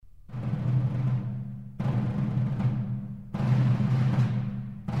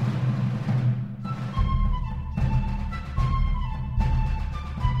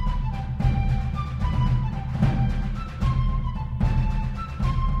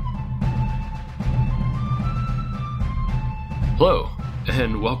Hello,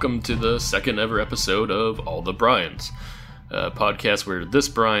 and welcome to the second ever episode of All the Bryans, a podcast where this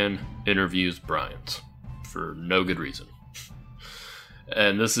Brian interviews Bryans for no good reason.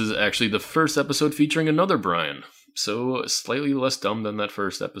 And this is actually the first episode featuring another Brian, so slightly less dumb than that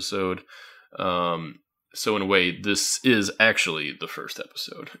first episode. So in a way, this is actually the first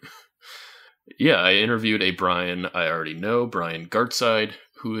episode. Yeah, I interviewed a Brian I already know, Brian Gartside,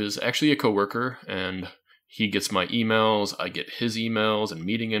 who is actually a coworker, and he gets my emails, I get his emails and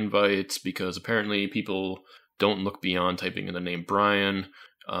meeting invites, because apparently people don't look beyond typing in the name Brian,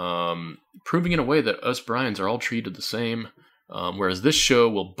 proving in a way that us Brians are all treated the same, whereas this show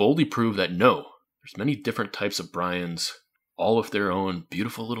will boldly prove that no, there's many different types of Brians, all with their own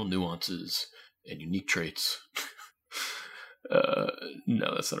beautiful little nuances and unique traits.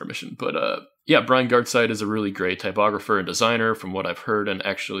 No, that's not our mission, but yeah, Brian Gartside is a really great typographer and designer from what I've heard and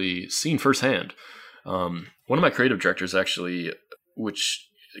actually seen firsthand. One of my creative directors actually, which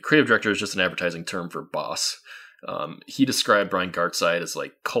creative director is just an advertising term for boss. He described Brian Gartside as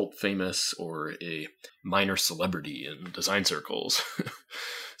like cult famous or a minor celebrity in design circles.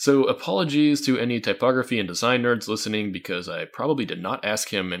 So apologies to any typography and design nerds listening, because I probably did not ask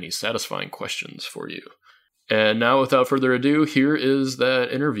him any satisfying questions for you. And now, without further ado, here is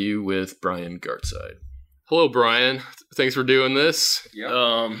that interview with Brian Gartside. Hello, Brian. Thanks for doing this. Yep.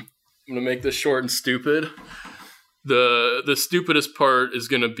 I'm going to make this short and stupid. The stupidest part is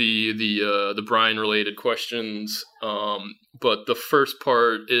going to be the Brian-related questions, but the first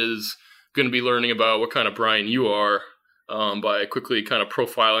part is going to be learning about what kind of Brian you are by quickly kind of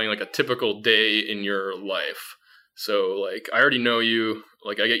profiling like a typical day in your life. So, like, I already know you.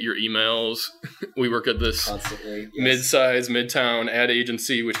 Like, I get your emails. We work at this Constantly, yes. mid-size, midtown ad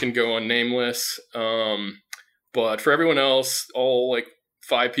agency, which can go on nameless. But for everyone else, all, like,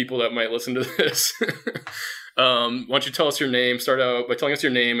 5 people that might listen to this, why don't you tell us your name? Start out by telling us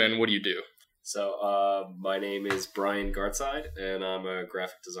your name and what do you do? So, my name is Brian Gartside, and I'm a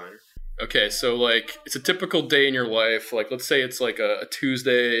graphic designer. Okay, so, like, it's a typical day in your life. Like, let's say it's, like, a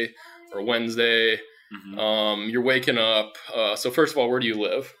Tuesday or Wednesday. Mm-hmm. You're waking up. So first of all, where do you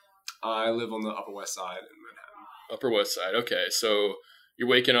live? I live on the Upper West Side in Manhattan. Upper West Side. Okay, so you're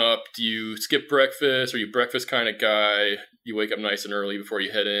waking up. Do you skip breakfast? Are you a breakfast kind of guy? You wake up nice and early before you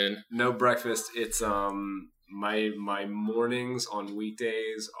head in? No breakfast. It's my mornings on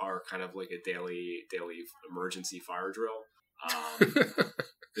weekdays are kind of like a daily emergency fire drill.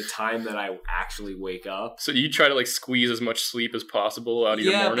 The time that I actually wake up. So you try to like squeeze as much sleep as possible out of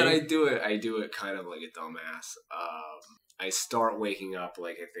your morning? Yeah, but I do it kind of like a dumbass. I start waking up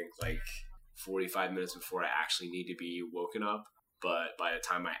like I think like 45 minutes before I actually need to be woken up. But by the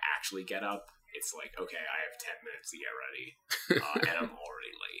time I actually get up, it's like, okay, I have 10 minutes to get ready, and I'm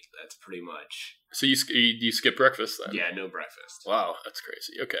already late. That's pretty much. So you skip breakfast then? Yeah, no breakfast. Wow, that's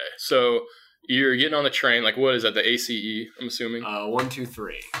crazy. Okay, so you're getting on the train. Like, what is that? The ACE? I'm assuming.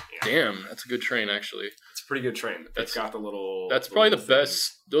 123. Yeah. Damn, that's a good train actually. It's a pretty good train. It's got the little. That's probably the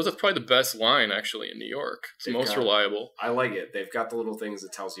best. That's probably the best line actually in New York. It's the most reliable. I like it. They've got the little things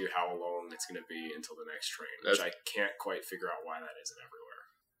that tells you how long it's going to be until the next train, which I can't quite figure out why that isn't everywhere.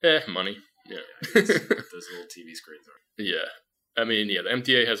 Money. Yeah. Those little TV screens are. Yeah. I mean, yeah, the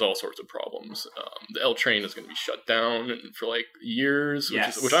MTA has all sorts of problems. The L train is going to be shut down for like years,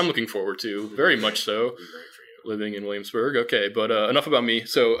 which I'm looking forward to, very much so, living in Williamsburg. Okay, but enough about me.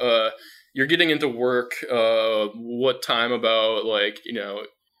 So you're getting into work. What time about, like, you know,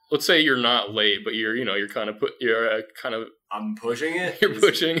 let's say you're not late, but you're kind of I'm pushing it. You're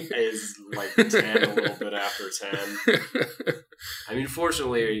pushing. Is like 10, a little bit after 10. I mean,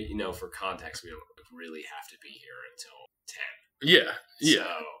 fortunately, for context, we don't really have to be here until 10. Yeah. So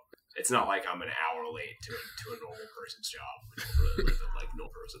it's not like I'm an hour late to a normal person's job. We don't really live in like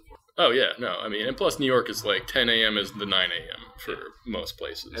normal person work. Oh yeah, no. I mean, and plus New York is like 10 a.m. is the 9 a.m. for most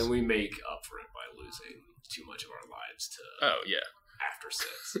places, and we make up for it by losing too much of our lives to. Oh yeah. After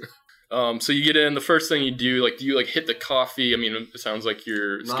 6. So you get in, the first thing you do, like, do you like hit the coffee? I mean, it sounds like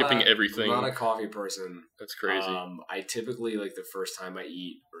you're skipping everything. I'm not a coffee person. That's crazy. I typically, like, the first time I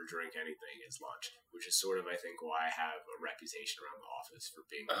eat or drink anything is lunch, which is sort of, I think, why I have a reputation around the office for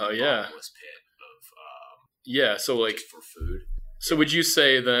being a bottomless pit of, so like, just for food. So would you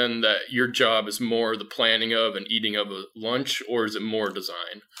say then that your job is more the planning of and eating of a lunch, or is it more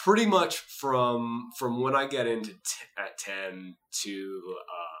design? Pretty much from when I get into at 10 to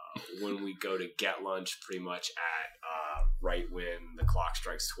when we go to get lunch, pretty much at right when the clock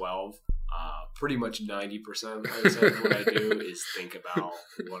strikes 12. Pretty much 90% of what I do is think about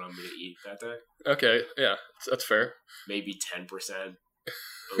what I'm going to eat that day. Okay, yeah, that's fair. Maybe 10%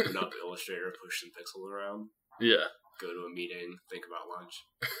 open up Illustrator, push some pixels around. Yeah. go to a meeting, think about lunch.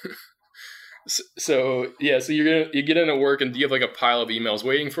 So you get into work, and do you have like a pile of emails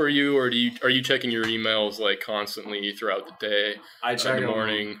waiting for you, or are you checking your emails like constantly throughout the day? I check in the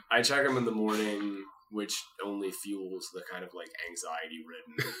morning. I check them in the morning, which only fuels the kind of like anxiety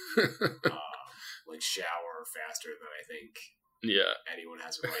ridden like shower faster than I think anyone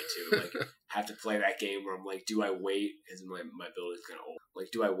has a right to. Like, have to play that game where I'm like, do I wait? Because my building's kind of old.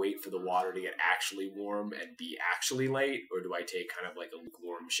 Like, do I wait for the water to get actually warm and be actually late? Or do I take kind of like a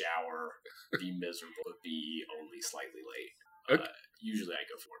lukewarm shower, be miserable, but be only slightly late? Okay. Usually I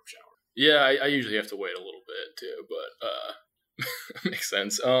go for warm shower. Yeah, I usually have to wait a little bit too, but makes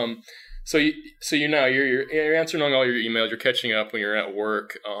sense. So you're answering all your emails, you're catching up when you're at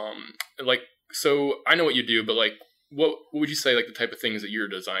work. So I know what you do, but like, what would you say like the type of things that you're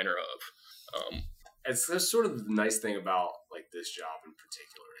a designer of? That's sort of the nice thing about like this job in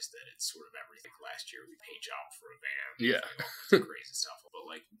particular is that it's sort of everything. Last year we paint job for a van, yeah, crazy stuff. But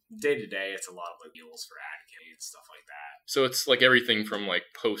like day to day, it's a lot of like deals for ad campaigns, stuff like that. So it's like everything from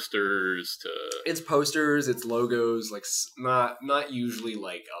like posters to it's logos, like not usually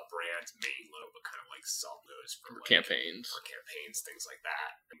like a brand's main logo, but kind of like some logos for like, campaigns, things like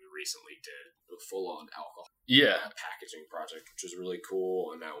that. And we recently did a full-on alcohol packaging project, which was really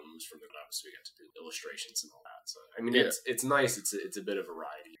cool, and that one was from the lab, so we got to do illustrations and all that. So I mean, it's nice. It's a bit of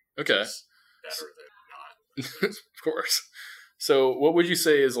variety. Okay, it's better than not. Of course. So what would you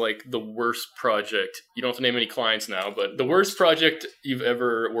say is like the worst project? You don't have to name any clients now, but the worst project you've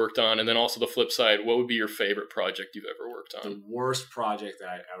ever worked on, and then also the flip side, what would be your favorite project you've ever worked on? The worst project that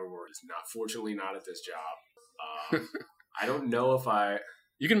I've ever worked is fortunately not at this job. I don't know if I...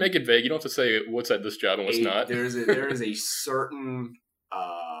 You can make it vague. You don't have to say what's at this job and what's not. There is a certain,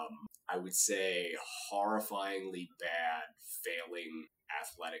 I would say, horrifyingly bad failing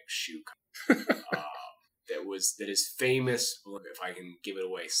athletic shoe that is famous, if I can give it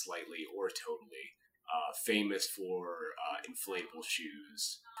away slightly or totally, famous for inflatable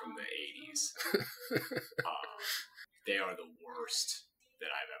shoes from the 80s. They are the worst that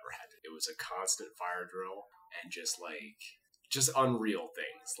I've ever had. It was a constant fire drill and just unreal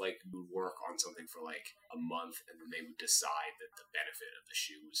things. Like, we would work on something for like a month, and then they would decide that the benefit of the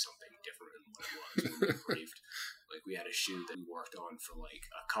shoe was something different than what it was when we were briefed. Like, we had a shoe that we worked on for like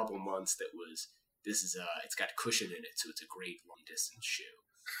a couple months that was, it's got cushion in it, so it's a great long distance shoe.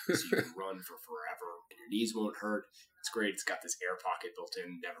 So you can run for forever, and your knees won't hurt. It's great. It's got this air pocket built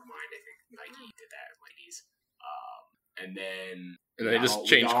in. Never mind, I think Nike did that with Nikes. And then they just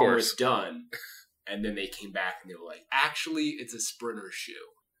changed course. Was done. And then they came back and they were like, actually, it's a sprinter shoe.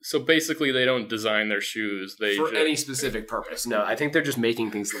 So basically, they don't design their shoes any specific purpose. No, I think they're just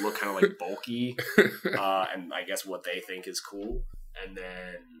making things that look kind of like bulky, and I guess what they think is cool. And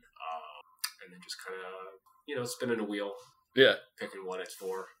then just kind of spinning a wheel. Yeah, picking what it's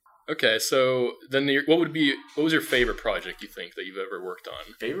for. Okay, so then what was your favorite project you think that you've ever worked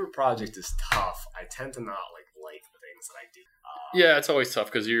on? Favorite project is tough. I tend to not like the things that I do. Yeah, it's always tough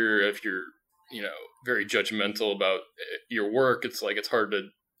because if you're very judgmental about your work, it's like it's hard to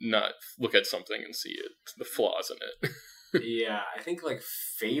not look at something and see the flaws in it. Yeah, I think like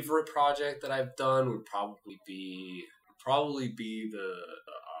favorite project that I've done would probably be the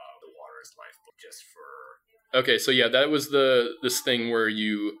Water is Life book, just for. Okay, so yeah, that was this thing where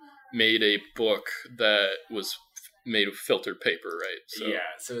you made a book that was made of filtered paper, right? So.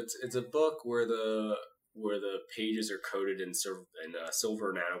 Yeah, so it's a book where the pages are coated in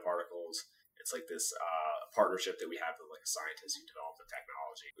silver nanoparticles. It's like this partnership that we have with like scientists who develop the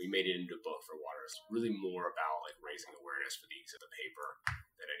technology. We made it into a book for water. It's really more about like raising awareness for the use of the paper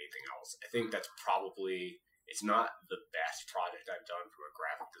than anything else. I think that's it's not the best project I've done from a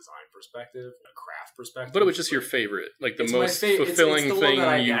graphic design perspective, a craft perspective. But it was just your favorite, like the most fulfilling thing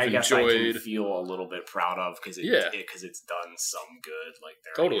you've I guess enjoyed. I can feel a little bit proud of because it's done some good. Like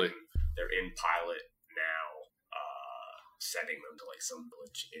they're in pilot now, sending them to like some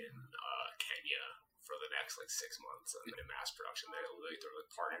village in Kenya for the next like 6 months, and in mass production they're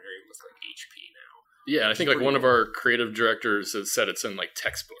like partnering with like HP now. Yeah, I think like one of our creative directors has said it's in like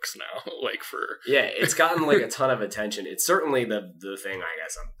textbooks now. It's gotten like a ton of attention. It's certainly the thing I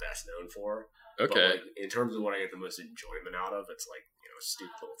guess I'm best known for. Okay. But, like, in terms of what I get the most enjoyment out of, it's like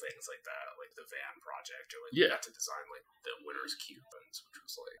stupid little things like that, like the van project, or like we got to design like the winner's coupons, which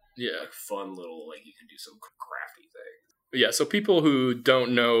was like fun little like you can do some crafty things. Yeah, so people who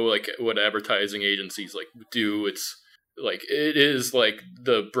don't know like what advertising agencies like do, it's like it is like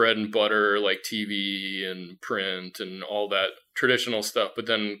the bread and butter like TV and print and all that traditional stuff, but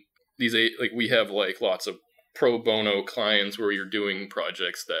then we have like lots of pro bono clients where you're doing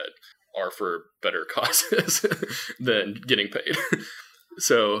projects that are for better causes than getting paid.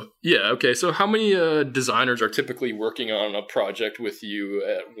 So, yeah, okay. So how many designers are typically working on a project with you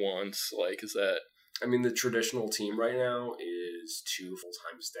at once? Like, is that... I mean, the traditional team right now is 2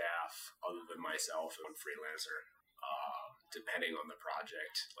 full-time staff, other than myself and one freelancer. Depending on the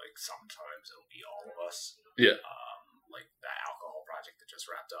project, like sometimes it'll be all of us. Yeah. Like that alcohol project that just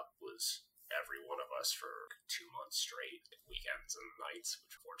wrapped up was every one of us for 2 months straight, weekends and nights,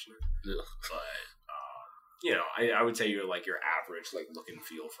 which is fortunate. Ugh. But, I would say your average, like, look and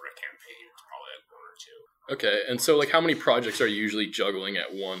feel for a campaign is probably like 1 or 2. Okay, and so, like, how many projects are you usually juggling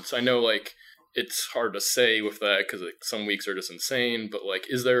at once? I know, like, it's hard to say with that because like, some weeks are just insane, but like,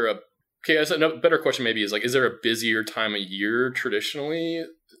 is there a... Okay, I said, a better question maybe is like, is there a busier time of year traditionally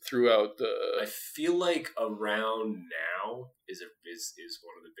throughout the... I feel like around now is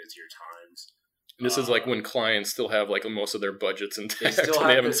one of the busier times. This is like when clients still have like most of their budgets intact and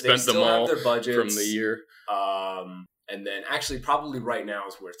they haven't they spent them all their budgets, from the year. And then actually probably right now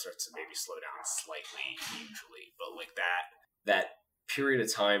is where it starts to maybe slow down slightly usually. But like that period of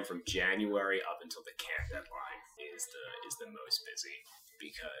time from January up until the camp deadline is the most busy,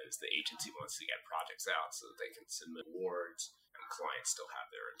 because the agency wants to get projects out so that they can submit awards and clients still have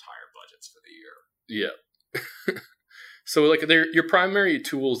their entire budgets for the year. Yeah. So like your primary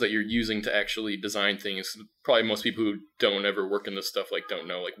tools that you're using to actually design things, probably most people who don't ever work in this stuff like don't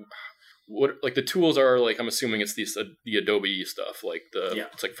know like what like the tools are. Like I'm assuming it's the Adobe stuff, like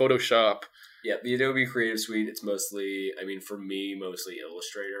it's like Photoshop. Yeah, the Adobe Creative Suite. It's mostly, I mean, for me, mostly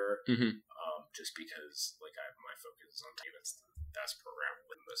Illustrator. Mm-hmm. Just because like my focus is on taking it's the best program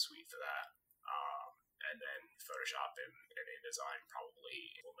within the suite for that. And then Photoshop and InDesign probably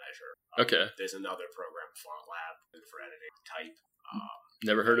will measure. Okay. There's another program, FontLab, for editing type.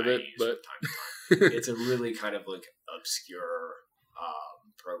 Never heard of it, but time to time. It's a really kind of like obscure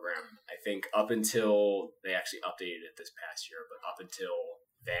program. I think up until they actually updated it this past year, but up until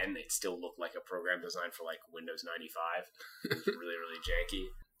then, it still looked like a program designed for like Windows 95. It was really, really janky,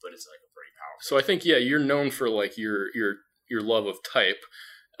 but it's like a pretty powerful. So I think you're known for like your love of type.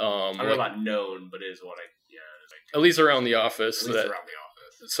 I don't know about known, but it is what at least around the office. Around the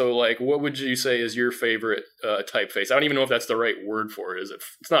office. So, like, what would you say is your favorite typeface? I don't even know if that's the right word for it.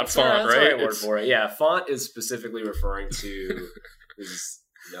 It's not font, right? That's the right word for it. Yeah, font is specifically referring to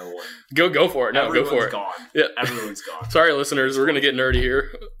no one. Go for it. No, Everyone's go for it. Gone. Yeah, everyone's gone. Sorry, listeners, we're gonna get nerdy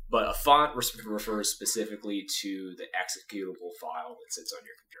here. But a font refers specifically to the executable file that sits on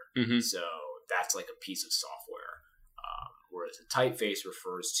your computer. Mm-hmm. So that's like a piece of software. Whereas a typeface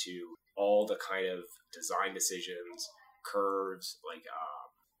refers to all the kind of design decisions, curves, like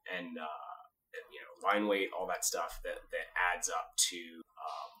and line weight, all that stuff that adds up to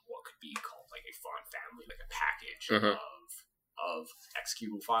what could be called like a font family, like a package of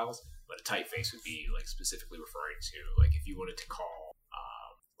executable files. But a typeface would be like specifically referring to like if you wanted to call,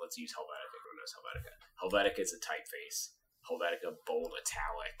 let's use Helvetica. Everyone knows Helvetica. Helvetica is a typeface. Helvetica bold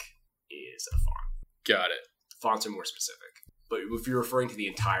italic is a font. Got it. Fonts are more specific. But if you're referring to the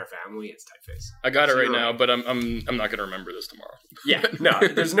entire family, it's typeface. I got it right now, but I'm not going to remember this tomorrow. Yeah, no,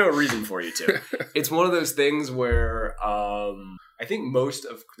 there's no reason for you to. It's one of those things where I think most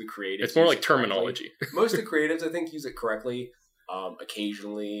of the creatives... It's more like terminology. Most of the creatives, I think, use it correctly.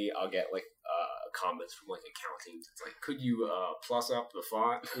 Occasionally, I'll get like comments from like accountants. It's like, could you plus up the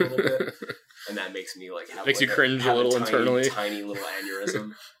font a little bit? And that makes me like... Makes you cringe a little internally. Tiny little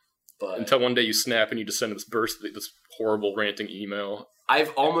aneurysm. But until one day you snap and you just send this horrible ranting email.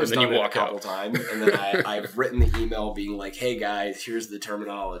 I've almost done it a couple times, and then I've written the email being like, "Hey guys, here's the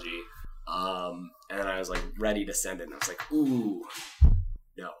terminology," and I was like ready to send it, and I was like, "Ooh,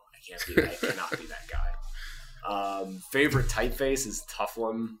 no, I cannot be that guy." Favorite typeface is a tough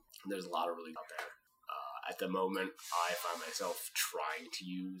one. There's a lot of really out there. At the moment, I find myself trying to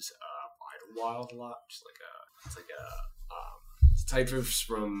use Idlewild a lot, just like it's typeface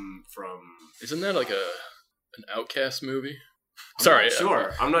from. Isn't that like an Outcast movie?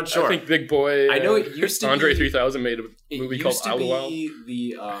 I'm not sure. I think Big Boy. I know it used to Andre be, 3000 made a movie called Idlewild.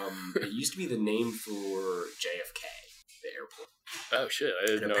 It used to be the name for JFK, the airport. Oh shit!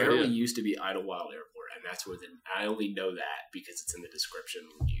 I had no idea. Apparently, used to be Idlewild Airport, and that's where I only know that because it's in the description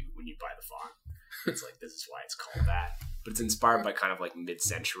when you buy the font. It's like this is why it's called that. But it's inspired by kind of like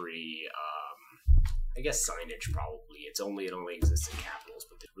mid-century. I guess signage probably. It only exists in capitals,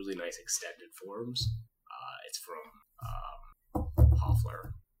 but there's really nice extended forms. It's from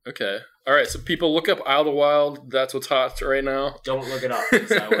Hoffler. Okay. All right. So people look up Idlewild. That's what's hot right now. Don't look it up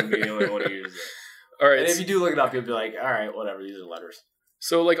because I wouldn't be the only one who uses it. All right. And if you do look it up, you'll be like, all right, whatever. These are letters.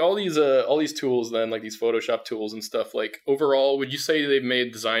 So like all these tools then, like these Photoshop tools and stuff, like overall, would you say they've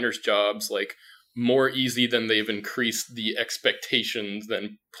made designers' jobs like more easy than they've increased the expectations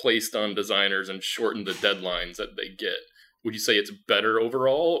then placed on designers and shortened the deadlines that they get? Would you say it's better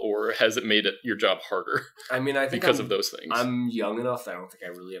overall, or has it made your job harder? I mean, I think because of those things. I'm young enough that I don't think I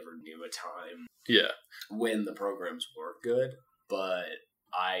really ever knew a time when the programs weren't good, but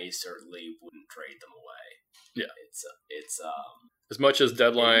I certainly wouldn't trade them away. Yeah. It's as much as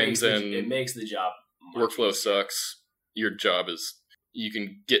deadlines it makes the job workflow sucks, your job is, you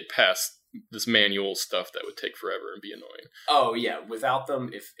can get past this manual stuff that would take forever and be annoying. Oh yeah, without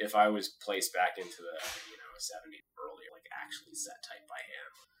them, if I was placed back into the 70s early, like actually set type by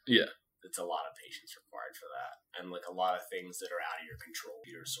hand, it's a lot of patience required for that, and like a lot of things that are out of your control,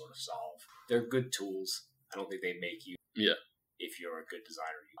 you sort of solve. They're good tools. I don't think they make you. If you're a good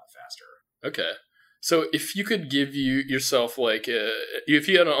designer, you get faster. Okay. So if you could give yourself like if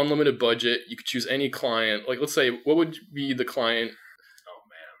you had an unlimited budget, you could choose any client. Like let's say, what would be the client?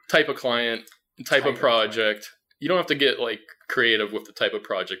 Type of client, type of project. You don't have to get like creative with the type of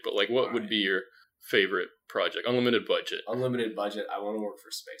project, but like what would be your favorite project? Unlimited budget. Unlimited budget. I want to work for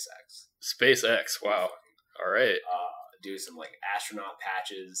SpaceX. SpaceX. Wow. All right. Do some like astronaut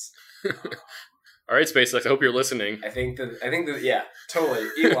patches. All right, SpaceX. I hope you're listening. I think that yeah, totally.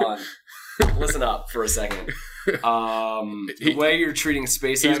 Elon, listen up for a second. The way you're treating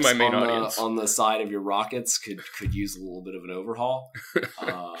SpaceX he's my main audience. On the side of your rockets could use a little bit of an overhaul.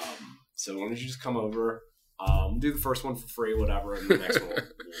 So why don't you just come over, do the first one for free, whatever, and the next one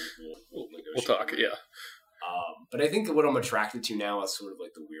we'll negotiate. We'll talk, yeah. But I think that what I'm attracted to now is sort of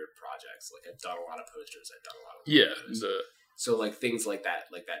like the weird projects. Like I've done a lot of posters, I've done a lot of posters. So like things like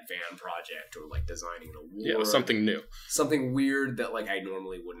that van project, or like designing an award. Yeah, something new. Something weird that like I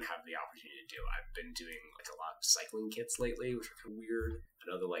normally wouldn't have the opportunity to do. I've been doing like a lot of cycling kits lately, which are kind of weird.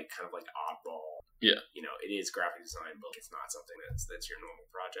 Another like kind of like oddball. Yeah. It is graphic design, but it's not something that's your normal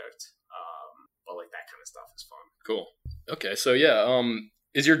project. But like that kind of stuff is fun. Cool. Okay, so yeah,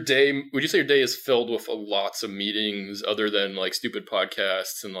 is your day, would you say your day is filled with lots of meetings other than like stupid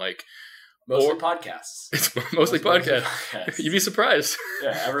podcasts and like Mostly podcasts. It's mostly podcasts. You'd be surprised.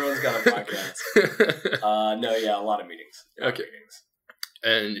 Yeah, everyone's got a podcast. No, yeah, a lot of meetings. Okay.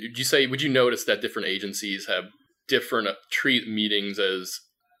 And would you notice that different agencies have different treat meetings as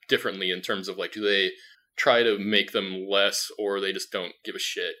differently in terms of like, do they try to make them less, or they just don't give a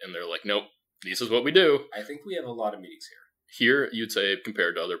shit and they're like, nope, this is what we do? I think we have a lot of meetings here. Here, you'd say,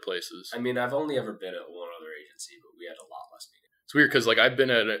 compared to other places. I mean, I've only ever been at one other agency, but we had a lot less meetings. It's weird because like I've been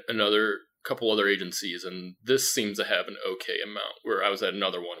at couple other agencies, and this seems to have an okay amount, where I was at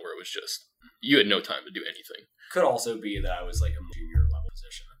another one where it was just, you had no time to do anything. Could also be that I was like a junior level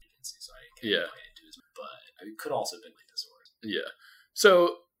position at the agency, so I didn't get invited to as much, but it could also be like disorder. Yeah.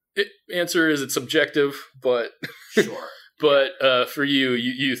 So, answer is it's subjective, but sure. But for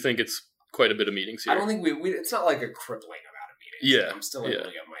you think it's quite a bit of meetings here. I don't think it's not like a crippling amount of meetings. Yeah. I'm still able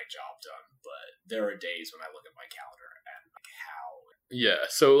to get my job done, but there are days when I look at my calendar and like how. Yeah.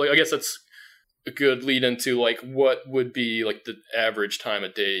 So like I guess that's a good lead into like what would be like the average time a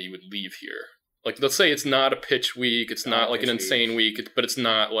day you would leave here. Like let's say it's not a pitch week, it's not like an insane week, but it's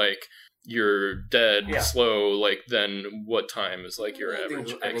not like you're dead slow. Like then what time is like your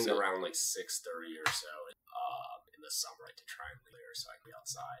average exit? I think around like 6:30 or so in the summer to try and clear so I can be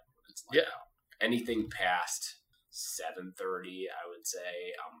outside when it's light out. Anything past 7:30, I would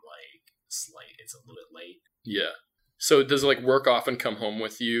say I'm like it's a little bit late. Yeah. So does like work often come home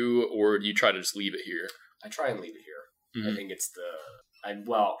with you, or do you try to just leave it here? I try and leave it here. Mm-hmm. I think it's I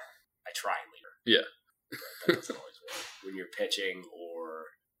try and leave it. Yeah. But that doesn't always work. When you're pitching or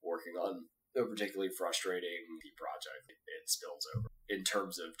working on a particularly frustrating project, it spills over in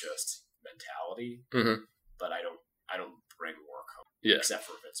terms of just mentality. Mm-hmm. But I don't bring work home. Yeah. Except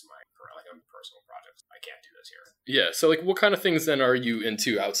for if it's my personal projects. I can't do this here. Yeah. So like what kind of things then are you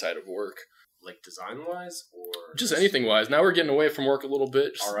into outside of work? Like design-wise, or just anything-wise? Now we're getting away from work a little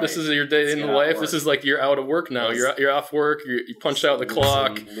bit. All right. This is your day in the life. This is like you're out of work now. You're off work. You punched out the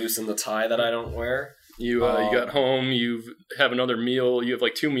clock. Loosen the tie that I don't wear. You got home. You have another meal. You have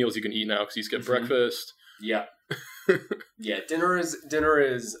like 2 meals you can eat now because you get breakfast. Yeah. Yeah. Dinner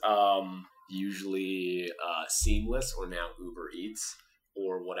is usually Seamless or now Uber Eats.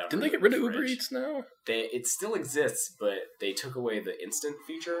 Or whatever. Didn't they get rid of Uber Eats now? It still exists, but they took away the instant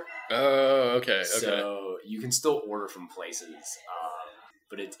feature. Oh, okay. So you can still order from places,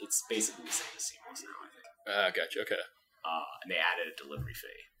 but it's basically the same as Seamless now, I think. Gotcha. Okay. And they added a delivery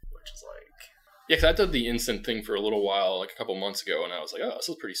fee, which is like... Yeah, because I did the instant thing for a little while, like a couple months ago, and I was like, oh, this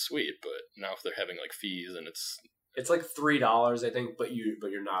is pretty sweet. But now if they're having like fees and it's It's like $3, I think, but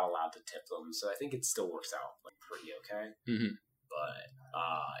you're not allowed to tip them. So I think it still works out like pretty okay. Mm-hmm. But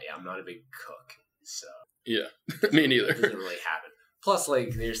yeah, I'm not a big cook, so yeah, me neither. It doesn't really happen. Plus,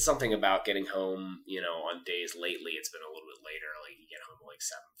 like, there's something about getting home, on days lately. It's been a little bit later. Like, you get home at like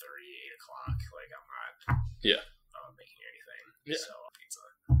 7:30, 8 o'clock. Like, I'm not making anything. Yeah. So pizza.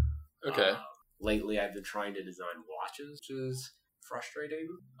 Okay. Lately, I've been trying to design watches, which is frustrating.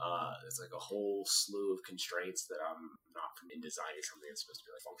 It's like a whole slew of constraints that I'm not in designing something that's supposed to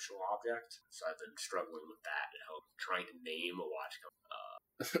be like a functional object. So I've been struggling with that at home, trying to name a watch company.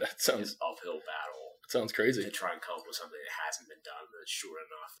 That sounds an uphill battle. Sounds crazy. To try and come up with something that hasn't been done that's sure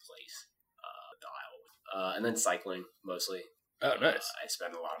enough place dial. And then cycling mostly. Oh, nice. I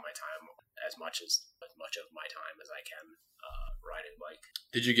spend a lot of my time, as much of my time as I can, riding bike.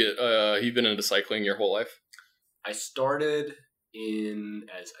 Did you get? You've been into cycling your whole life? I started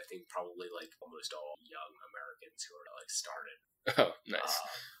as I think probably like almost all young Americans who are like started. Oh, nice.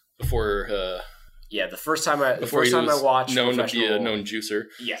 Before. Yeah, the first time I watched known to be a known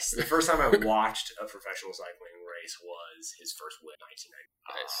juicer. Yes, the first time I watched a professional cycling race was his first win in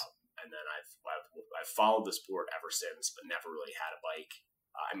 1990. Nice. And then I've followed the sport ever since, but never really had a bike.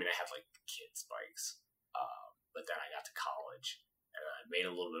 I had like kids' bikes, but then I got to college and I made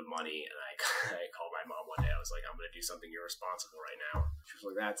a little bit of money, and I called my mom one day. I was like, I'm going to do something irresponsible right now. She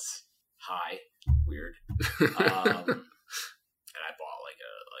was like, that's weird. And I bought like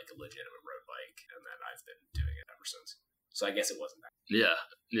a legitimate road bike, and then I've been doing it ever since. So I guess it wasn't that. Yeah.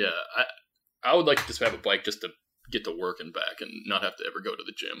 I would like to just have a bike just to get to work and back and not have to ever go to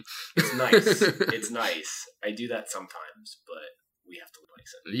the gym. It's nice. It's nice. I do that sometimes, but we have to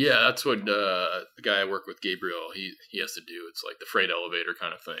replace it. Yeah, that's what the guy I work with, Gabriel, he has to do. It's like the freight elevator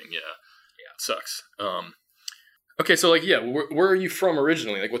kind of thing. Yeah. It sucks. Okay, so like, where are you from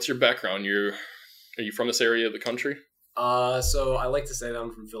originally? Like, what's your background? Are you from this area of the country? So I like to say that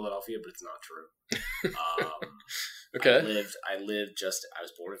I'm from Philadelphia, but it's not true. Okay. I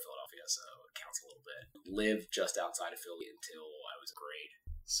was born in Philadelphia, so it counts a little bit. Lived just outside of Philly until I was a grade.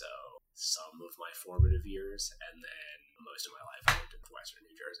 So some of my formative years, and then most of my life I lived in Western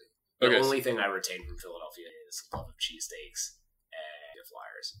New Jersey. The only thing I retained from Philadelphia is love of cheesesteaks and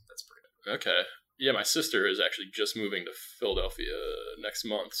Flyers. That's pretty good. Okay. Yeah, my sister is actually just moving to Philadelphia next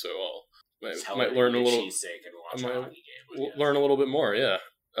month, so might learn a little. Learn a little bit more. Yeah.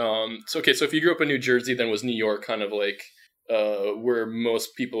 So if you grew up in New Jersey, then was New York kind of like where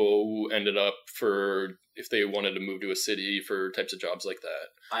most people ended up for if they wanted to move to a city for types of jobs like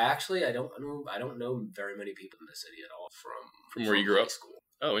that? I don't know very many people in the city at all from where you grew up. School.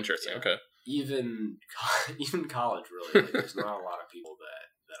 Oh, interesting. Yeah. Okay. Even college, really. Like, there's not a lot of people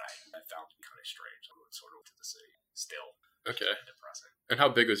that I found to be kind of strange. I went sort of to the city still. Okay. Depressing. And how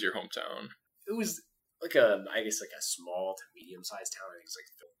big was your hometown? It was like a small to medium sized town. I think it's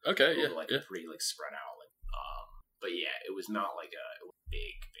like pretty like spread out. Like, but yeah, it was not like a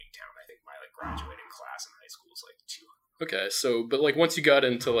big town. I think my like graduating class in high school was like 200. Okay, so but like once you got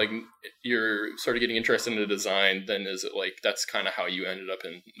into like you started getting interested in design, then is it like that's kind of how you ended up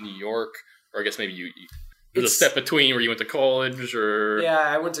in New York, or I guess maybe there's a step between where you went to college, or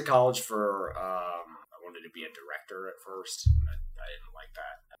I went to college for I wanted to be a director at first. I didn't like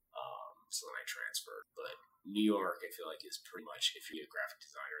that. So then I transferred. But New York, I feel like, is pretty much, if you're a graphic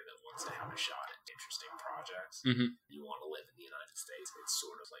designer that wants to have a shot at interesting projects, you want to live in the United States, it's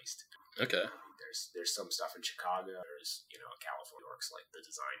sort of place to do. Okay. There's some stuff in Chicago. There's, California. New York's like the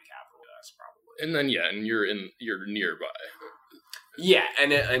design capital of us, probably. And then, and you're nearby. Yeah,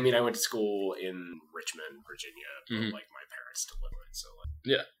 and I went to school in Richmond, Virginia, but like my parents still live in it, so like,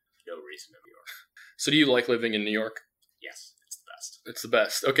 no reason in New York. So do you like living in New York? Yes. It's the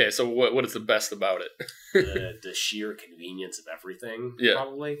best. Okay, so what is the best about it? the sheer convenience of everything,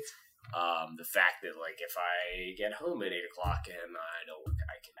 probably. The fact that, like, if I get home at 8 o'clock and I don't work,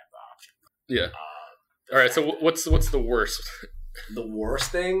 I can have the option. Yeah. All right, so what's the worst? The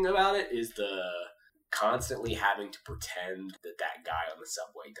worst thing about it is the constantly having to pretend that guy on the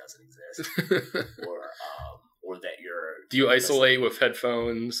subway doesn't exist. or that you're... Do you isolate with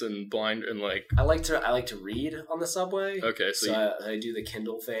headphones and blind and like... I like to read on the subway. Okay, so I do the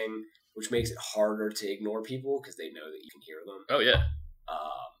Kindle thing, which makes it harder to ignore people because they know that you can hear them. Oh, yeah.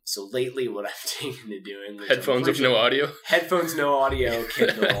 So lately what I've taken to doing... Headphones with no audio? Headphones, no audio,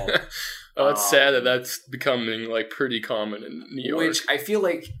 Kindle. Oh, it's sad that's becoming like pretty common in New York. Which I feel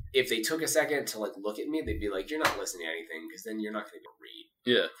like if they took a second to like look at me, they'd be like, "You're not listening to anything," because then you're not going to be able to read.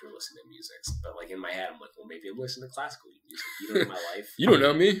 Yeah. If you're listening to music, but like in my head, I'm like, well, maybe I'm listening to classical music. You don't know my life. You don't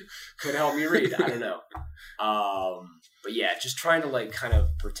know me. Could help me read. I don't know. But yeah, just trying to like kind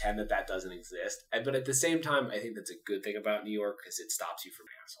of pretend that doesn't exist. But at the same time, I think that's a good thing about New York because it stops you from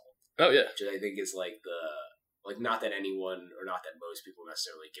an asshole. Oh yeah, Which I think is like not that anyone or not that most people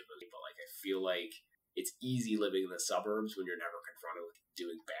necessarily give them, but like I feel like it's easy living in the suburbs when you're never confronted with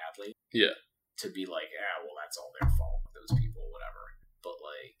doing badly. Yeah. To be like, well, that's all their fault. Those people, whatever. But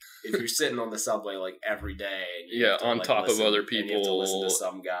like, if you're sitting on the subway like every day, and on top of other people, and you have to listen to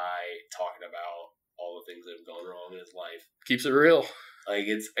some guy talking about all the things that have gone wrong in his life, keeps it real. Like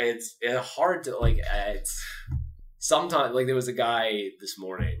it's hard to like. It's sometimes like there was a guy this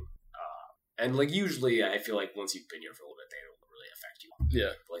morning, and like usually I feel like once you've been here for a little bit, they don't really affect you.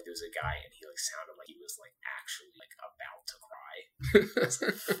 Yeah. But like there was a guy and he like sounded like he was like actually like about to cry. It's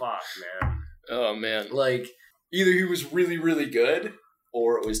like, fuck, man. Oh man. Like either he was really really good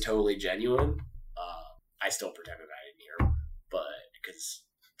or it was totally genuine. I still pretended I didn't hear him, but because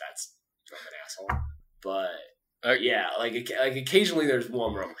that's I'm an asshole. But yeah, like occasionally there's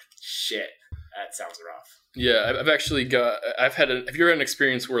one where I'm like, shit, that sounds rough. Yeah, I've actually have you had an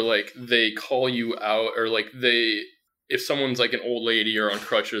experience where like they call you out or like if someone's like an old lady or on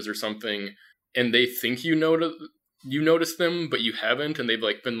crutches or something and they think you notice them but you haven't and they've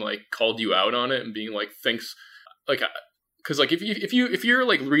like been like called you out on it and being like thanks, like because like if you're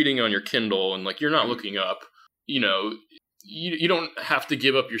like reading on your Kindle and like you're not looking up, you know, you don't have to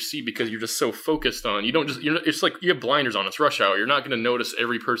give up your seat because you're just so focused on it's like you have blinders on, it's rush hour, you're not going to notice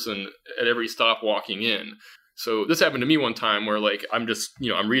every person at every stop walking in. So this happened to me one time where like I'm just, you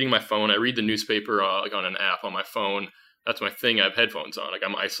know, I'm reading my phone, I read the newspaper like on an app on my phone, that's my thing, I have headphones on, like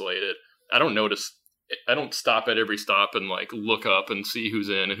I'm isolated, I don't stop at every stop and like look up and see who's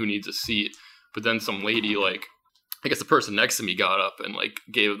in and who needs a seat. But then some lady, like I guess the person next to me got up and like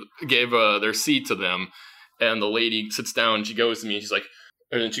gave their seat to them. And the lady sits down and she goes to me and she's like,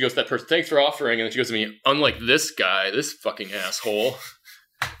 and then she goes to that person, thanks for offering. And then she goes to me, unlike this guy, this fucking asshole.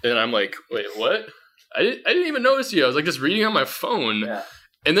 And I'm like, wait, what? I didn't even notice you. I was like just reading on my phone. Yeah.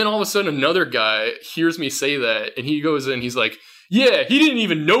 And then all of a sudden another guy hears me say that and he goes in, he's like, yeah, he didn't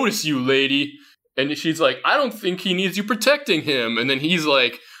even notice you, lady. And she's like, I don't think he needs you protecting him. And then he's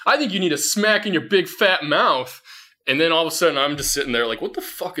like, I think you need a smack in your big fat mouth. And then all of a sudden I'm just sitting there like, what the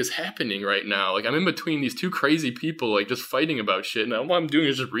fuck is happening right now? Like I'm in between these two crazy people like just fighting about shit. And all I'm doing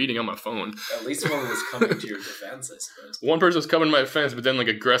is just reading on my phone. At least one was coming to your defense, I suppose. One person was coming to my defense, but then like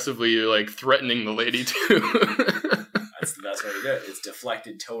aggressively like threatening the lady too. That's the best way to do it. It's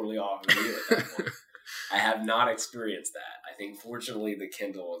deflected totally off of you at that point. I have not experienced that. I think fortunately the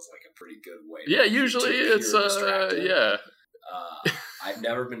Kindle is like a pretty good way. Yeah, usually it's yeah. I've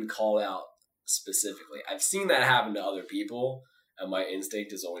never been called out specifically. I've seen that happen to other people, and my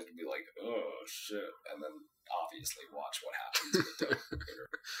instinct is always to be like, oh shit, and then obviously watch what happens.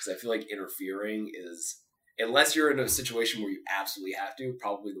 Because I feel like interfering is, unless you're in a situation where you absolutely have to,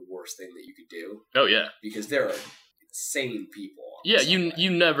 probably the worst thing that you could do. Oh yeah, because there are insane people. Yeah, you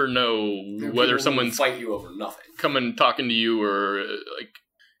never know whether someone's fight you over nothing, coming talking to you or like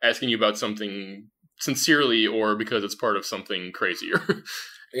asking you about something sincerely or because it's part of something crazier.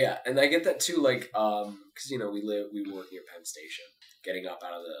 Yeah, and I get that too, like, because you know we work near Penn Station, getting up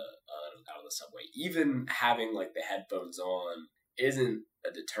out of the subway, even having like the headphones on isn't a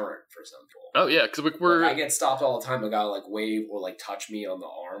deterrent for some people. Oh yeah, because we're I get stopped all the time. I gotta like wave or like touch me on the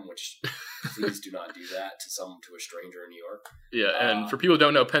arm, which please do not do that to a stranger in New York. Yeah, and for people who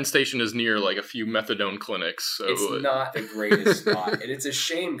don't know, Penn Station is near like a few methadone clinics, so it's not the greatest spot, and it's a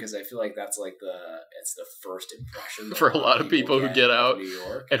shame because I feel like that's like it's the first impression for a lot of people who get out, New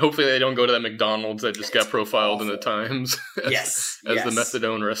York. And hopefully they don't go to that McDonald's that just got profiled awful. In the Times as the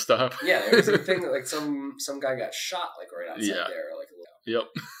methadone rest stop. Yeah, there was a thing that like some guy got shot like right outside there, like a little. Yep.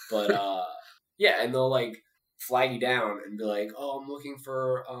 But yeah, and they'll like flag you down and be like, "Oh, I'm looking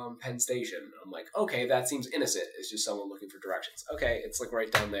for Penn Station." I'm like, "Okay, that seems innocent. It's just someone looking for directions." Okay, it's like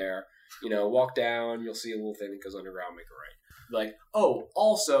right down there. You know, walk down, you'll see a little thing that goes underground. Make a right. Like, oh,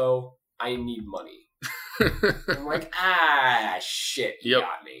 also, I need money. I'm like, shit, you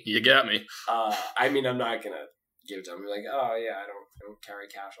got me. You got me. I mean, I'm not gonna give it to them. Like, oh yeah, I don't carry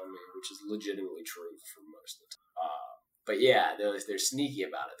cash on me, which is legitimately true for most of the time. But yeah, they're sneaky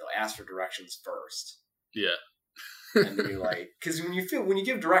about it. They'll ask for directions first. Yeah. And then you're like, because when you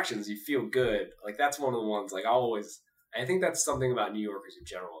give directions, you feel good. Like that's one of the ones. Like I think that's something about New Yorkers in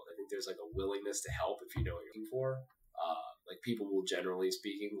general. I think there's like a willingness to help if you know what you're looking for. Like people will generally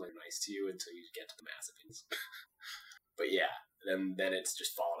speaking like nice to you until you get to the massive things. But yeah, then it's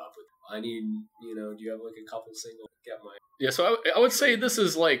just followed up with, I need, do you have like a couple singles? Get my. Yeah, so I would say this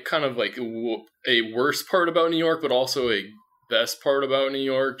is like kind of like a worst part about New York, but also a best part about New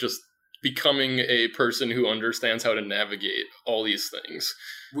York. Just becoming a person who understands how to navigate all these things.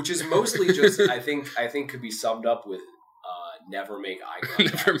 Which is mostly just, I think could be summed up with never make eye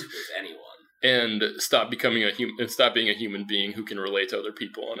contact with anyone. And stop becoming stop being a human being who can relate to other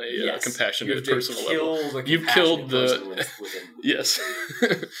people on a compassionate, personal level. You've killed the yes.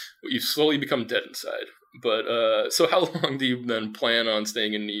 You slowly become dead inside. But so how long do you then plan on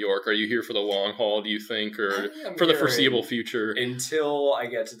staying in New York? Are you here for the long haul, do you think, or for the foreseeable future? Until I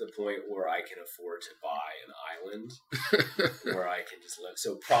get to the point where I can afford to buy an island where I can just live.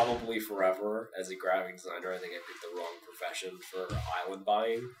 So probably forever. As a graphic designer, I think I picked the wrong profession for island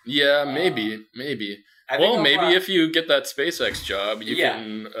buying. Yeah, maybe. Well, maybe if you get that SpaceX job, you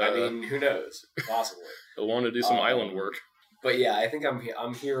can... I mean, who knows? Possibly. You'll want to do some island work. But yeah, I think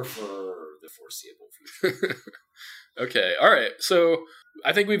I'm here for the foreseeable future. Okay, all right. So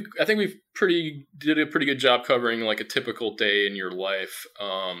I think we've did a pretty good job covering like a typical day in your life,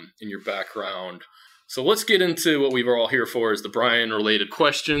 in your background. So let's get into what we've all here for, is the Brian related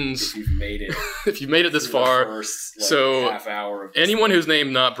questions. If you've made it, this far, first, so half hour of anyone who's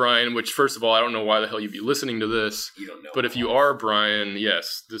named not Brian, which first of all I don't know why the hell you'd be listening to this. You don't know. But if you are Brian,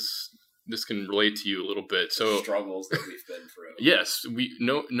 yes, this can relate to you a little bit. So the struggles that we've been through. Yes,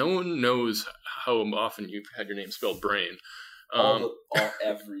 no one knows how often you've had your name spelled Brain. Have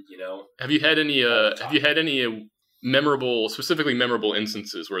you had any specifically memorable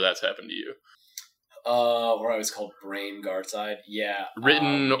instances where that's happened to you? Where I was called Brain Guardside. Yeah.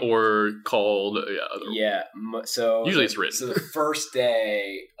 Written or called. Yeah. So usually it's written. So the first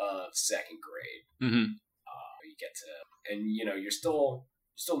day of second grade, mm-hmm. You get to, and you're still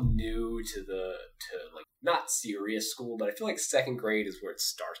new to like not serious school, but I feel like second grade is where it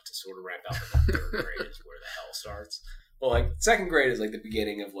starts to sort of ramp up, and then third grade is where the hell starts. Well, like second grade is like the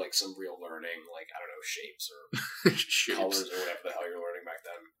beginning of like some real learning, like I don't know, shapes or colors or whatever the hell you're learning back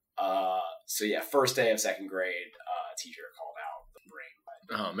then. So yeah, first day of second grade, teacher called out the brain.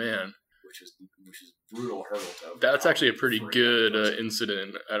 Oh man, which was brutal hurdle to overcome. That's actually a pretty good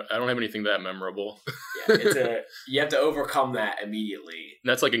incident. I don't have anything that memorable. Yeah, you have to overcome that immediately.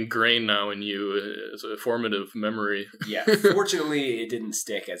 That's like ingrained now in you as a formative memory. Yeah, fortunately, it didn't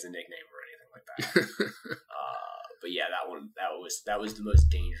stick as a nickname or anything like that. But yeah, that was the most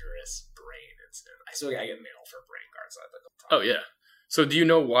dangerous brain incident. I get mail for Brain Guardside like all the time. Oh yeah. So do you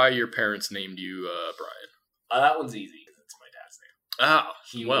know why your parents named you Brian? That one's easy because it's my dad's name. Ah,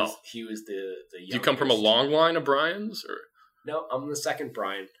 he was the youngest. Do you come from a long line of Brians, or? No, I'm the second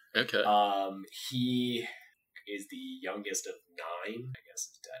Brian. Okay. He is the youngest of 9. I guess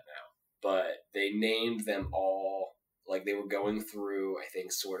he's dead now. But they named them all, like they were going through, I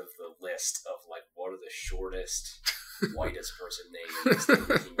think, sort of the list of like what are the shortest, whitest person names that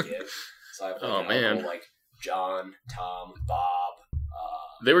we can give. So I have like, like John, Tom, Bob.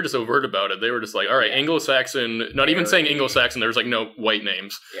 They were just overt about it. They were just like, all right, Anglo-Saxon, not Mary, even saying Anglo-Saxon, there was like no white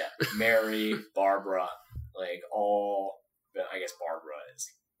names. Yeah, Mary, Barbara, like all, I guess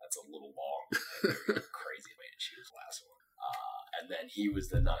that's a little long. Crazy man, she was the last one. And then he was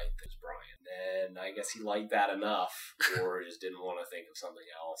the 9th, as Brian. And I guess he liked that enough, or just didn't want to think of something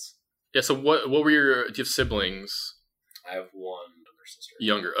else. Yeah, so what were do you have siblings? I have one younger sister.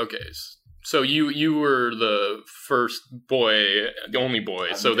 Younger, okay. So you were the first boy, the only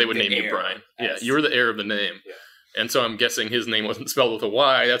boy, so they would name you Brian. Yeah, you were the heir of the name. Yeah. And so I'm guessing his name wasn't spelled with a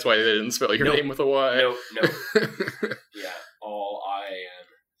Y. That's why they didn't spell your name with a Y. No. Yeah, all I-N.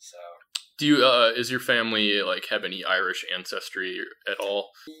 So. Do you, is your family, like, have any Irish ancestry at all?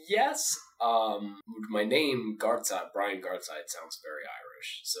 Yes. My name, Guardside, Brian Guardside, sounds very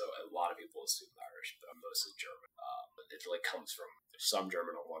Irish. So a lot of people assume Irish, but I'm mostly German. It like comes from, there's some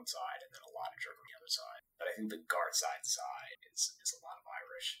German on one side and then a lot of German on the other side. But I think the Guardside side is a lot of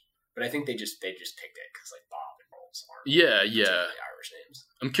Irish. But I think they just picked it because like Bob and Rolls aren't particularly Irish names.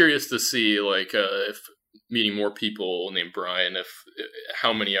 I'm curious to see like if meeting more people named Brian, if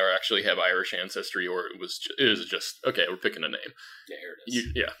how many actually have Irish ancestry, or it was just okay, we're picking a name. Yeah, here it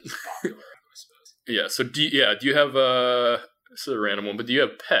is. It's popular, I suppose. Yeah. So do you have this is a random one, but do you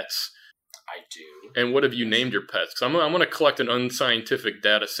have pets? I do. And what have you named your pets? Because I'm going to collect an unscientific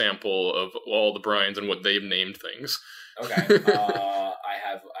data sample of all the Brians and what they've named things. Okay. I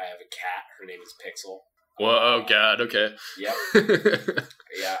have a cat. Her name is Pixel. Oh God. Okay. Yep.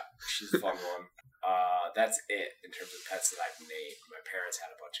 Yeah, she's a fun one. That's it in terms of pets that I've named. My parents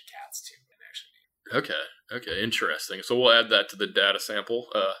had a bunch of cats too, and actually. Okay. Interesting. So we'll add that to the data sample.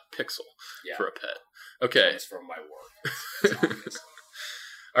 Pixel for a pet. Okay. It's from my work. It's obvious.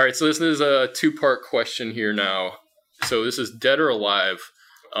 All right, so this is a 2-part question here now. So this is dead or alive.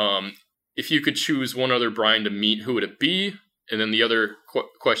 If you could choose one other Brian to meet, who would it be? And then the other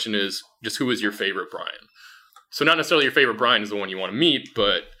question is just who is your favorite Brian? So not necessarily your favorite Brian is the one you want to meet,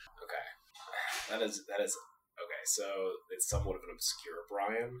 but okay, that is okay. So it's somewhat of an obscure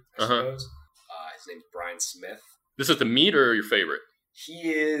Brian, I suppose. His name's Brian Smith. This is the meet or your favorite?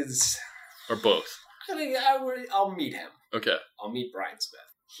 He is, or both. I think I'll meet him. Okay, I'll meet Brian Smith.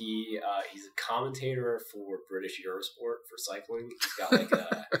 He's a commentator for British Eurosport for cycling.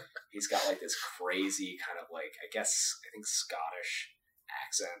 He's got like this crazy kind of like I think Scottish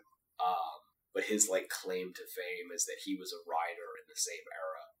accent. But his like claim to fame is that he was a rider in the same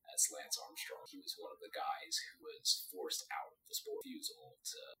era as Lance Armstrong. He was one of the guys who was forced out of the sport refusal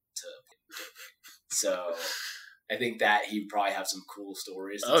to so I think that he'd probably have some cool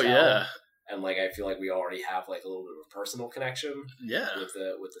stories to tell. Yeah. And like I feel like we already have like a little bit of a personal connection with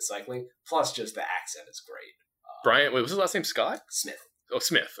the cycling. Plus just the accent is great. Brian, wait, was his last name Scott? Smith. Oh,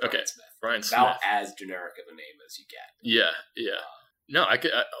 Smith. Okay. Brian Smith. About as generic of a name as you get. Yeah. No,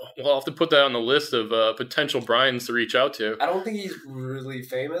 I'll have to put that on the list of potential Brians to reach out to. I don't think he's really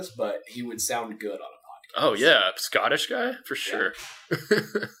famous, but he would sound good on a podcast. Oh, yeah. Scottish guy? For sure. Yeah.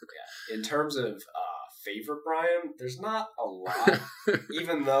 In terms of favorite Brian, there's not a lot.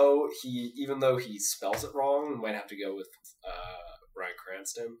 even though he spells it wrong, we might have to go with Bryan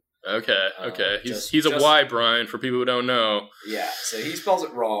Cranston. Okay. He's a Y Brian for people who don't know. Yeah, so he spells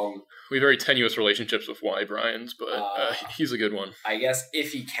it wrong. We have very tenuous relationships with Y Brians, but he's a good one. I guess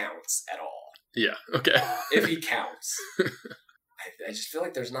if he counts at all. Yeah, okay. If he counts. I just feel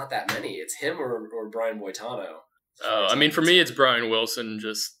like there's not that many. It's him or Brian Boitano. I mean, for me, it's Brian Wilson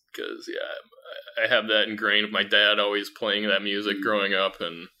just because, I have that ingrained with my dad always playing that music growing up,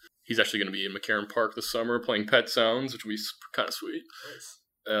 and he's actually going to be in McCarran Park this summer playing Pet Sounds, which will be kind of sweet. Nice.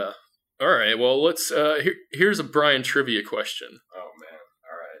 All right, well, let's. Here's a Brian trivia question. Oh, man.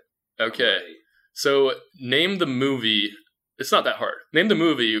 All right. Okay, so name the movie. It's not that hard. Name the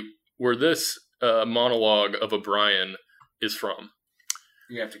movie where this monologue of a Brian is from.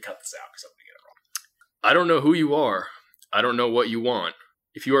 You have to cut this out because I'm going to get it wrong. I don't know who you are. I don't know what you want.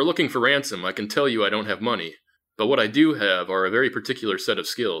 If you are looking for ransom, I can tell you I don't have money. But what I do have are a very particular set of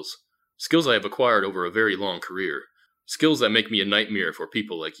skills. Skills I have acquired over a very long career. Skills that make me a nightmare for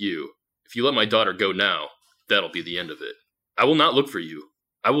people like you. If you let my daughter go now, that'll be the end of it. I will not look for you.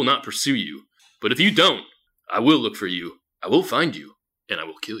 I will not pursue you. But if you don't, I will look for you. I will find you. And I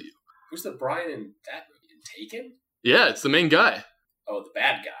will kill you. Who's the Brian in that movie? In Taken? Yeah, it's the main guy. Oh, the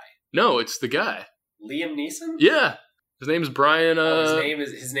bad guy. No, it's the guy. Liam Neeson? Yeah. His name is Brian.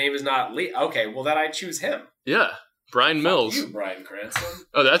 His name is not Lee. Okay, well then I choose him. Yeah, Brian Mills. You, Bryan Cranston.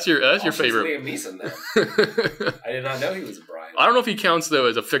 Oh, that's your favorite. Liam Neeson then. I did not know he was a Brian. I don't know if he counts though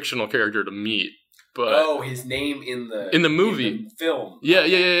as a fictional character to meet, but his name in the movie, in the film.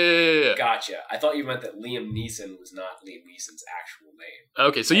 Yeah. Gotcha. I thought you meant that Liam Neeson was not Liam Neeson's actual name.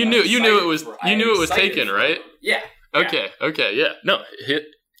 Okay, so you knew it was Taken, right? Yeah. Okay, yeah. No,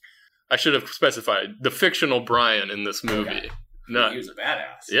 I should have specified the fictional Brian in this movie. Okay. No, he was a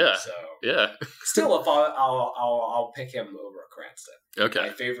badass. Yeah. So yeah. Still, if I'll pick him over Cranston. Okay. My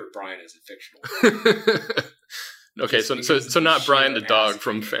favorite Brian is a fictional. Okay, so not Brian the dog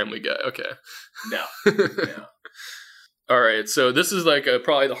from Family Guy. Okay. No. All right, so this is like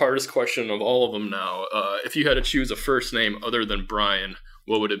probably the hardest question of all of them now. If you had to choose a first name other than Brian,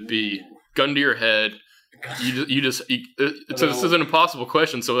 what would it be? Ooh. Gun to your head. So this is an impossible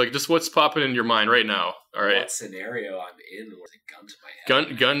question. So like, just what's popping in your mind right now? All right. What scenario I'm in with a gun to my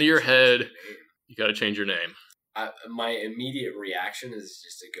head? Gun to your head. You got to change your name. My immediate reaction is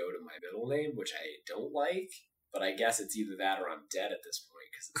just to go to my middle name, which I don't like. But I guess it's either that or I'm dead at this point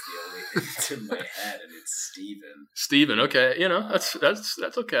because it's the only thing that's in my head, and it's Steven. Steven, okay.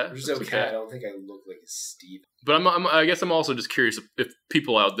 That's okay. Which is okay. I don't think I look like a Steven. But I guess I'm also just curious if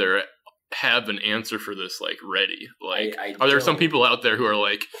people out there have an answer for this, like, ready. Like, are there some people out there who are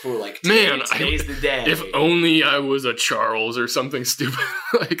like, man, today's the day. If only I was a Charles or something stupid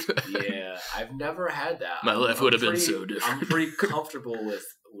like that. Yeah, I've never had that. My life would have been so different. I'm pretty comfortable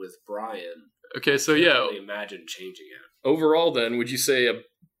with Brian. Okay, so I yeah. can't really imagine changing it. Overall, then, would you say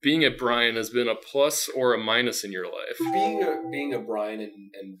being a Brian has been a plus or a minus in your life? Being a Brian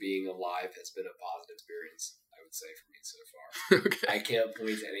and being alive has been a positive experience, I would say, for me so far. Okay. I can't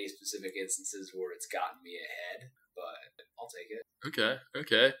point to any specific instances where it's gotten me ahead, but I'll take it.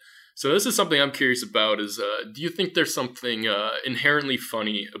 Okay. So this is something I'm curious about is, do you think there's something inherently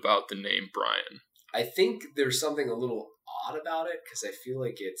funny about the name Brian? I think there's something a little odd about it because I feel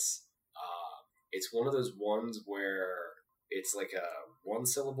like it's one of those ones where it's like a one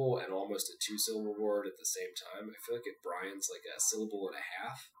syllable and almost a two syllable word at the same time. I feel like Brian's like a syllable and a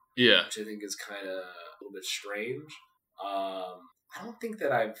half. Yeah. Which I think is kind of a little bit strange. I don't think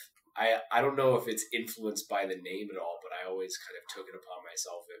that I don't know if it's influenced by the name at all, but I always kind of took it upon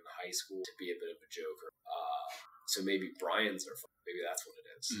myself in high school to be a bit of a joker. So maybe Brian's are fun. Maybe that's what it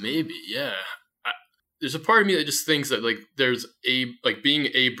is. Maybe, yeah. There's a part of me that just thinks that like there's being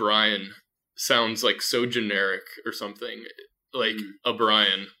a Brian sounds like so generic or something. Like a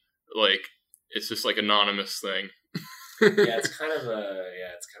Brian, like it's just like anonymous thing. Yeah, it's kind of an odd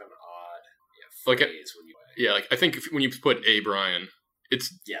phrase when you. Yeah, like I think when you put a Brian,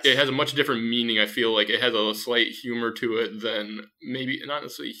 it has a much different meaning. I feel like it has a slight humor to it than maybe not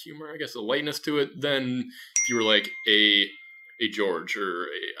necessarily humor. I guess a lightness to it than if you were like a George or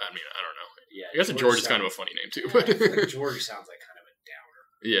I don't know. Yeah, I guess a George is kind of a funny name too. Yeah, But I feel like George sounds like kind of a downer.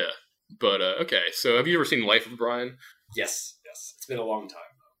 Yeah, but okay. So have you ever seen Life of Brian? Yes. It's been a long time.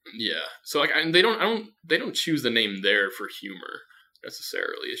 Yeah. So like they don't choose the name there for humor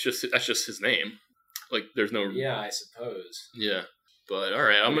necessarily. That's just his name. Like there's no. Yeah, I suppose. Yeah. But all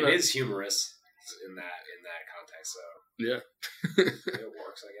right, It is humorous in that context, so yeah, it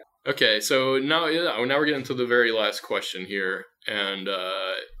works, I guess. Okay, so now we're getting to the very last question here, and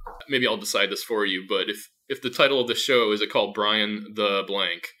maybe I'll decide this for you. But if the title of the show is it called Brian the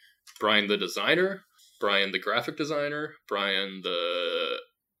blank, Brian the designer, Brian the graphic designer, Brian the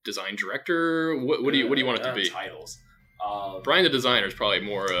design director, what do you want it to be? Titles. Brian the designer is probably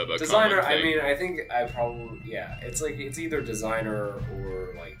more of a designer. common thing. I mean, I think I probably it's either designer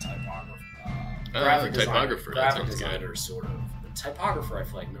or like typographer. Graphic typographer. Graphic designer, sort of. But typographer, I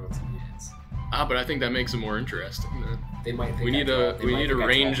feel like no one's is. But I think that makes it more interesting. They might think we need a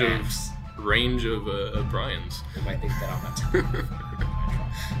range of Brian's. They might think that I'm a typographer.